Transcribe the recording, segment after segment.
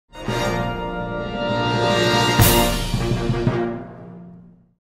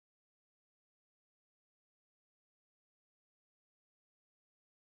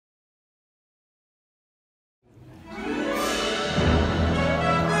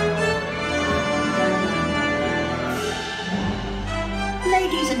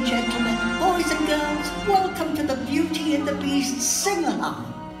the Beast sing-along.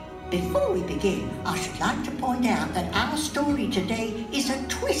 Before we begin, I should like to point out that our story today is a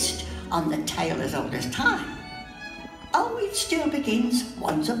twist on the tale as old as time. Oh, it still begins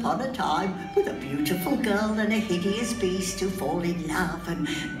once upon a time with a beautiful girl and a hideous beast who fall in love and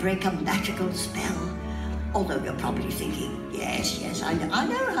break a magical spell. Although you're probably thinking, yes, I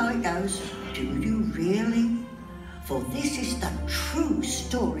know how it goes. Do you really? For this is the true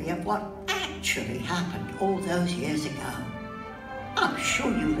story of what actually happened all those years ago. I'm sure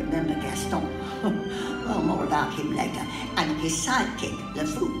you remember Gaston. Well, more about him later. And his sidekick, Le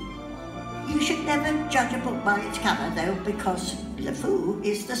Fou. You should never judge a book by its cover, though, because Le Fou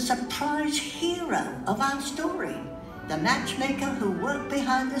is the surprise hero of our story. The matchmaker who worked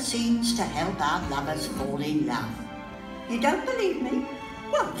behind the scenes to help our lovers fall in love. You don't believe me?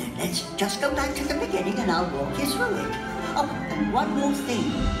 Well, then let's just go back to the beginning and I'll walk you through it. Oh, and one more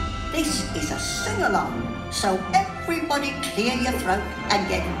thing. This is a sing-along, so everybody clear your throat and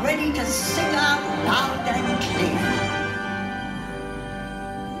get ready to sing out loud and clear.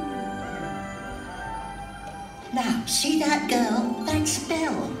 Now, see that girl? That's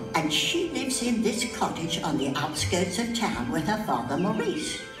Belle, and she lives in this cottage on the outskirts of town with her father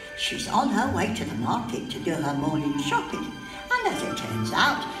Maurice. She's on her way to the market to do her morning shopping, and as it turns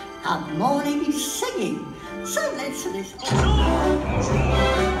out, her morning is singing. So let's listen.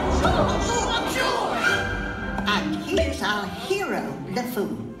 And here's our hero, Le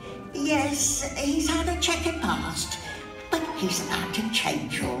Fou. Yes, he's had a checkered past, but he's about to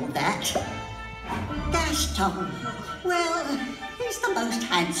change all that. Gaston, well, he's the most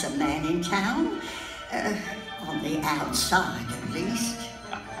handsome man in town. On the outside, at least.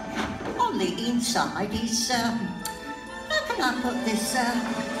 On the inside, he's, how can I put this,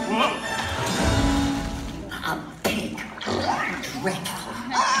 a pig. Dreadful.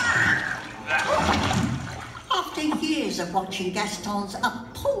 After years of watching Gaston's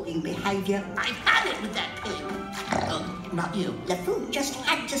appalling behaviour, I've had it with that pig. Not you. Le Fou just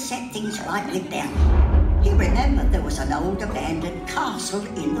had to set things right with Belle. He remembered there was an old abandoned castle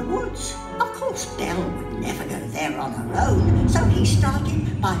in the woods. Of course, Belle would never go there on her own, so he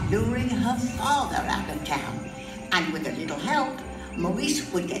started by luring her father out of town. And with a little help, Maurice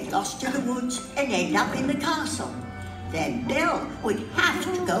would get lost in the woods and end up in the castle. Then Belle would have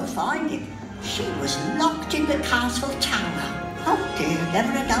to go find him. She was locked in the castle tower. Oh dear,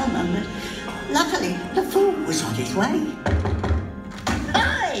 never a dull moment. Luckily, Le Fou was on his way.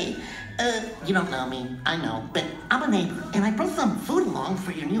 Hi! You don't know me, I know, but I'm a neighbor, and I brought some food along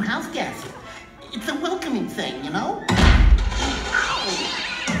for your new house guest. It's a welcoming thing, you know?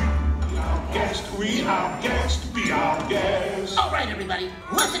 Our guest, be our guest. All right, everybody,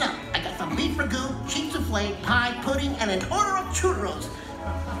 listen up. I got some beef ragout, cheese souffle, pie, pudding, and an order of churros.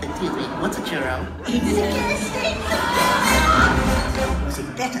 Excuse me, what's a churro? It's a guest. Was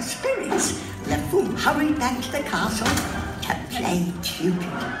in better spirits, Le Fou hurried back to the castle to play Cupid.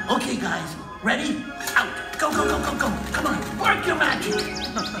 Okay, guys, ready? Out! Go! Come on, work your magic!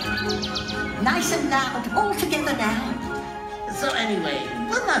 Nice and loud, all together now. So anyway,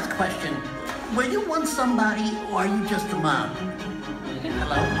 one last question. Were you once somebody, or are you just a mom?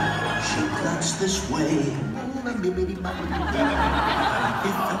 Hello? She cuts this way. It's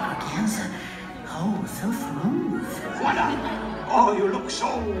so organza. Oh, so smooth. Voila! Oh, you look so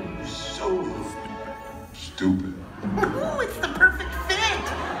stupid. Oh, it's the perfect fit.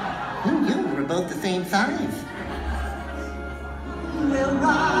 Who knew we were both the same size? We'll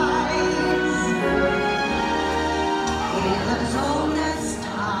rise in as old as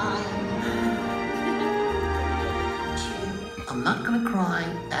time. I'm not gonna cry.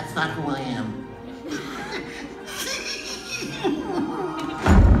 That's not who I am.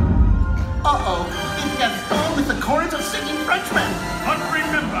 Uh-oh, it's Gaston with the chorus of singing Frenchmen. But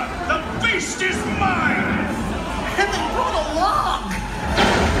remember, the beast is mine! And they brought a log.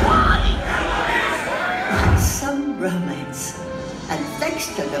 Why? Some romance. And thanks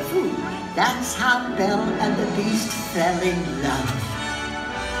to Le Fou, that's how Belle and the Beast fell in love.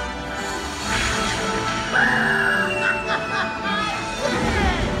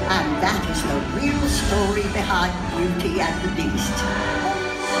 And that is the real story behind Beauty and the Beast.